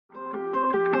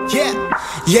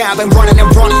Yeah, I've been running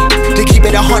and running to keep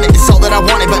it 100, it's all that I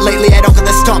wanted. But lately I don't get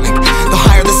the stomach. The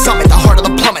higher the summit, the harder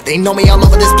the plummet. They know me all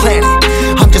over this planet.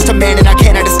 I'm just a man and I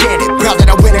can't understand it. Proud that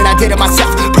I win and I did it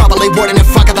myself. Probably wouldn't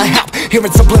if I got the help.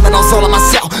 Hearing subliminals all in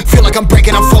myself. Feel like I'm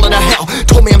breaking, I'm falling to hell.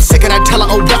 Told me I'm sick and I tell her,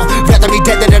 oh well. Rather be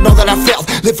dead than to know that I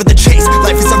failed. Live for the chase,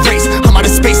 life is a race. I'm out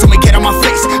of space, I'ma get on my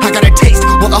face. I got a taste,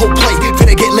 well the whole plate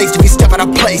finna get laced if you step out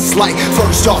of place. Like,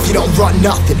 first off, you don't run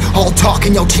nothing. All talk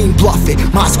and your team bluff it.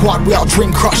 My squad, we all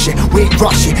dream crushing. We ain't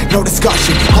rushing, no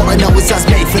discussion. All I know is us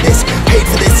made for this. Paid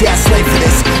for this, yeah, slave for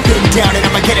this. Been down and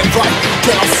I'ma get it right.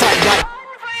 Get on sight like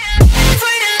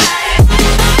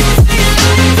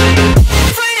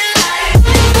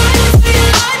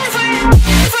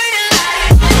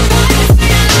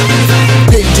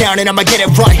down and I'ma get it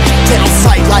right. Get on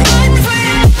sight like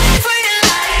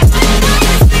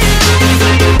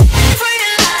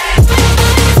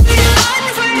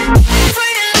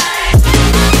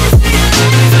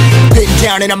been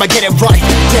down and I'ma get it right.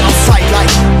 Get on sight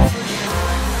like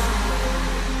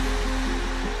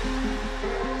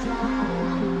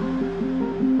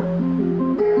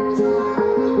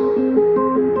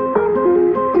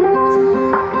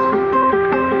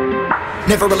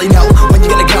never really know when you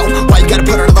gonna go. Why you gotta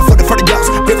put another foot in front of yours?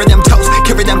 Bury them toes,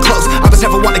 carry them close. I was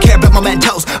never one to care about my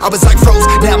mentos. I was like froze,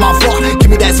 now I'm on floor.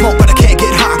 Give me that smoke, but I can't get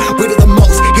high. We do the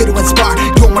most, here to inspire.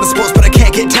 Doing what I'm supposed, but I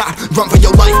can't get tired. Run for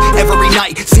your life, every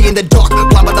night. See in the dark,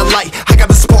 blind by the light. I got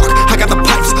the spark, I got the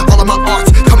pipes. All of my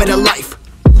arts coming to life.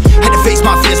 Had to face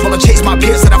my fears while I chase my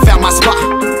peers, and I found my spot.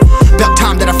 About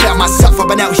time that I found myself. I've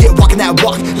been out here walking that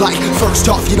walk. Like, first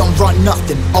off, you don't run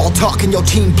nothing. All talk and your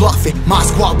team bluffing. My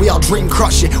squad, we all dream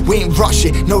crushing. We ain't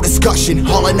rushing, no discussion.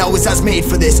 All I know is I was made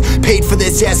for this. Paid for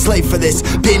this, yeah, slave for this.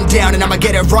 Been down and I'ma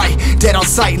get it right. Dead on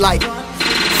sight like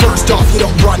first off, you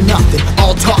don't run nothing.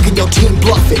 All talk and your team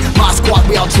bluffing. My squad,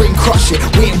 we all dream crushing.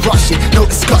 We ain't rushing, no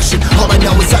discussion. All I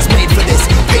know is I was made for this.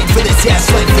 Paid for this, yeah,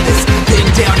 slave for this. Been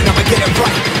down and I'ma get it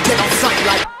right. Dead on sight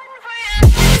like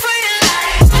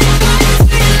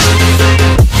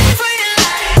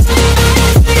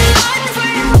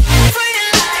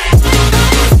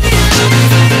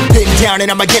down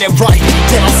and I'ma get it right.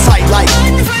 Dead on sight like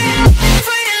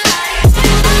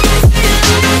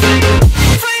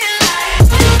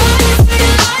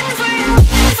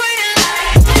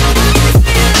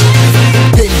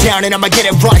been down and I'ma get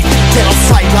it right. Dead on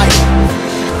sight like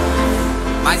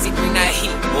Mizey, bring that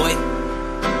heat, boy.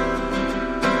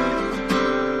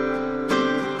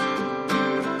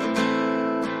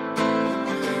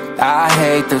 I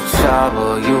hate the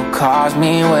trouble you caused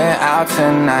me. Went out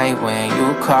tonight when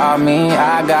you called me.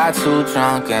 I got too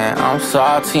drunk and I'm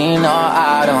salty. No,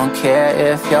 I don't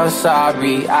care if you're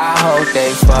sorry. I hope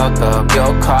they fuck up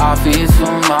your coffee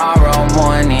tomorrow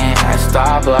morning at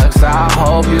Starbucks. I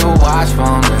hope you watch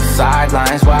from the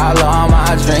sidelines while all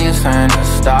my dreams turn to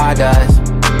stardust.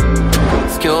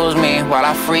 Excuse me while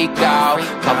I freak out.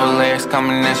 Couple lyrics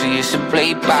coming at you, you should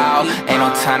bleep out. Ain't no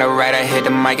time to write, I hit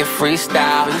the mic and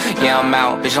freestyle. Yeah, I'm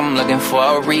out, bitch, I'm looking for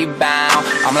a rebound.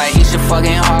 I'm like, eat your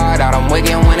fucking heart out. I'm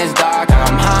waking when it's dark.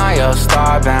 I'm high up,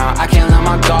 starbound. I can't let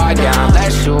my guard down.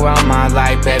 Let you out my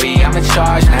life, baby, I'm in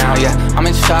charge now. Yeah, I'm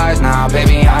in charge now,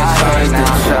 baby, I'm in charge now.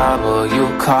 I hate the trouble you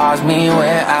caused me.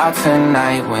 Went out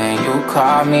tonight when you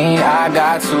called me. I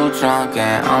got too drunk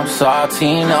and I'm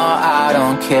salty. No, I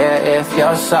don't care if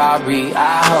you're sorry.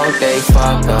 I hope they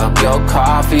fuck up your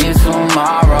coffee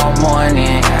tomorrow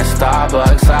morning at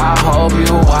Starbucks. I hope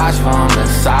you watch from the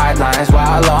sidelines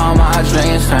while all my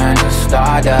dreams turn to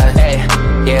stardust. Hey,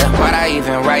 yeah, why'd I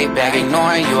even write back?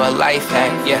 Ignoring you a life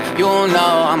hack. Yeah, you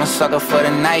know I'm a sucker for the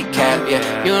nightcap. Yeah,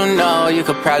 you know you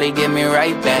could probably get me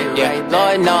right back. Yeah,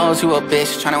 Lord knows you a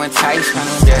bitch trying to entice me.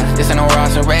 Yeah, this ain't no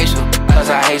Ross and Rachel, cause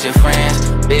I hate your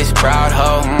friends. Bitch, proud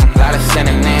hoe, lot of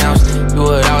synonyms. You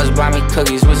would always buy me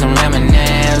cookies with some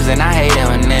M&M's, and I hate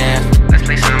M&M's. Let's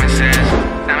play Simon Says.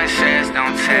 Simon Says,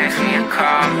 don't text me and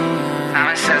call me.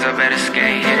 Simon Says I better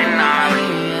skate, hit it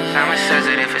gnarly. Simon says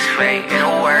that if it's fake,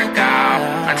 it'll work out.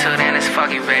 Until then, it's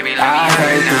fuck you, baby, let me hurt now. I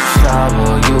hate the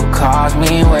trouble you caused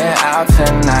me. Went out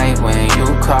tonight when you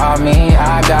called me.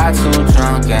 I got too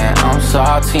drunk and I'm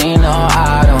salty. No,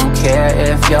 I don't care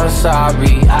if you're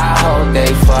sorry. I hope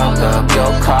they fuck up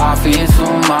your coffee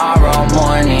tomorrow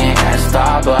morning at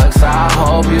Starbucks. I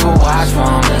hope you watch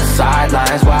from the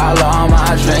sidelines while all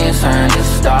my dreams turn to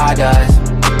stardust.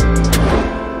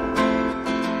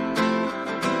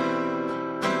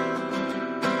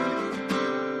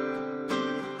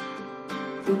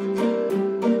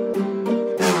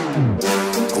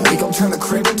 We gon' turn the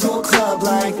crib into a club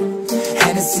like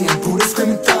Hennessy and Buddha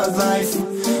screaming thug life.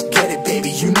 Get it, baby,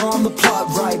 you know I'm the plot,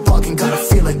 right? Bucket fucking got a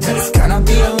feeling that it's gonna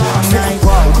be a long night.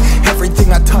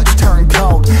 Everything I touch turn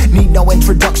cold. Need no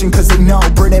introduction cause they know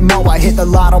Brit Mo, I hit the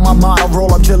lotto, my motto.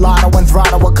 Roll up gelato and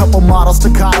throttle a couple models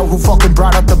staccato who fucking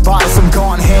brought up the bottles. I'm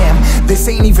gone ham, this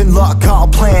ain't even luck, all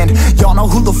planned. Y'all know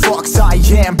who the fucks I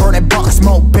am. Burning bucks,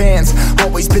 smoke bands.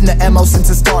 Always been the MO since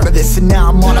the start of this. And now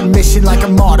I'm on a mission like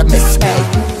I'm Artemis. Hey,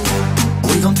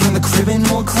 we gon' turn the crib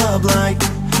into a club like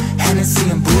Hennessy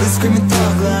and Buddha screaming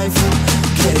thug life.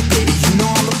 Get it, baby, you know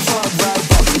I'm the plug, right?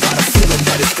 But we got a feeling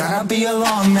that it's gonna be a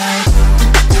long night.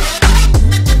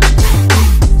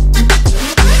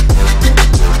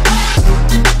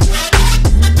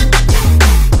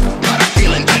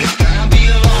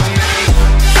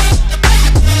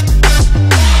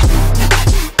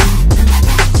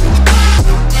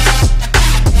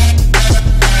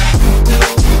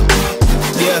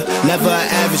 Never an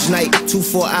average night,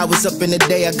 2-4 hours up in the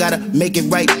day, I gotta make it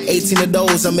right. 18 of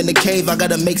those, I'm in the cave, I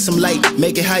gotta make some light,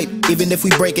 make it hype, even if we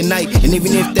break at night. And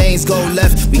even if things go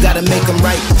left, we gotta make them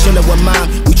right. Chillin' with mom,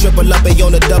 we triple up, they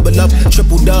on the double up,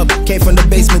 triple dub. Came from the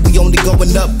basement, we only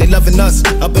going up, they loving us.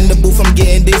 Up in the booth, I'm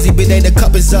getting dizzy, but they the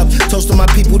cup is up. Toast to my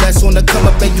people that's on the come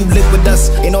up, and you live with us.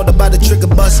 Ain't all about the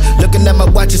trigger bus. Looking at my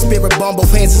watch, your spirit bomb,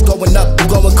 both hands is going up. You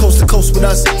going coast to coast with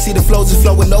us. See the flows is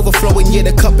flowing, overflowing, yeah,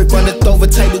 the cup it runneth over,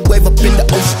 tidal wave up in the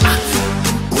ocean.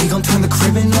 We gon' turn the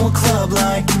crib into a club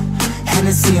like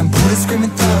Hennessy and Buddha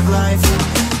screaming thug life.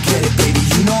 Get it, baby,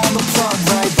 you know I'm the plug,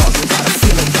 right? But we got a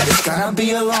feeling that it's gonna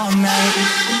be a long night.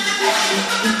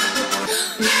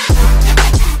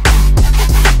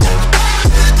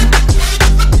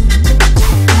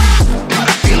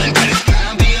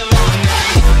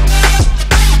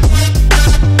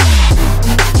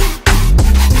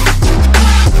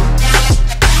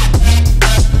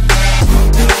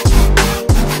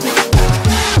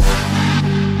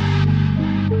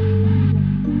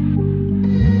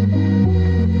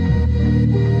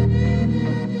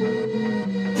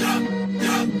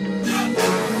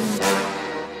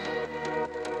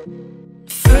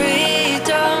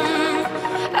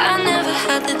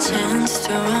 Chance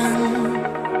to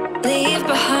run, leave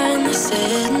behind the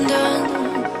said and done,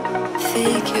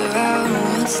 figure out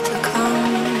what's to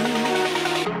come.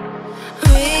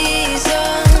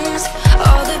 Reasons,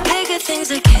 all the bigger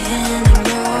things I can't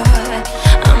ignore.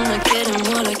 I'm not getting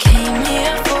what I came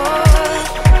here for.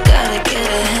 Gotta get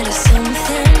ahead of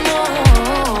something more.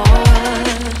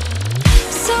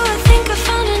 So I think I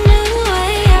found a new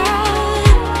way out,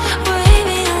 way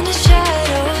beyond a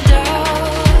shadow of doubt.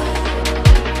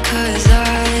 'Cause I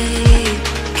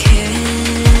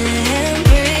can't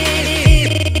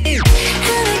breathe,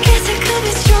 and I guess I could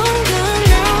be stronger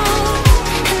now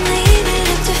and leave it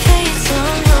up to fate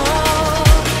somehow.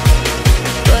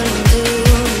 But I'm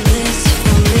doing this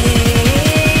for me.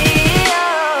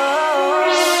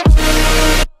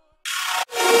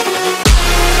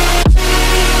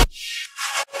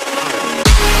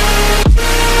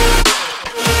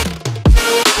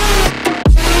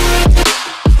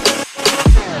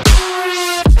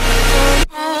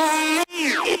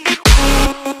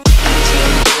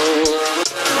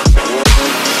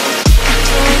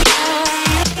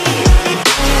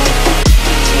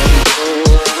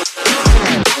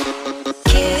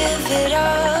 Give it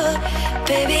up,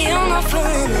 baby, you're not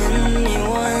fooling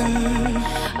anyone.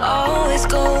 Always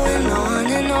going on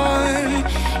and on.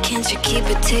 Can't you keep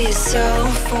it to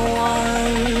yourself for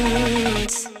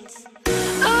once?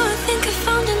 Oh, I think I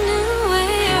found a new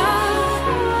way out,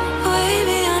 way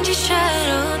beyond your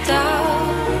shadow of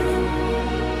doubt.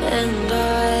 And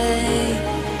I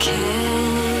can't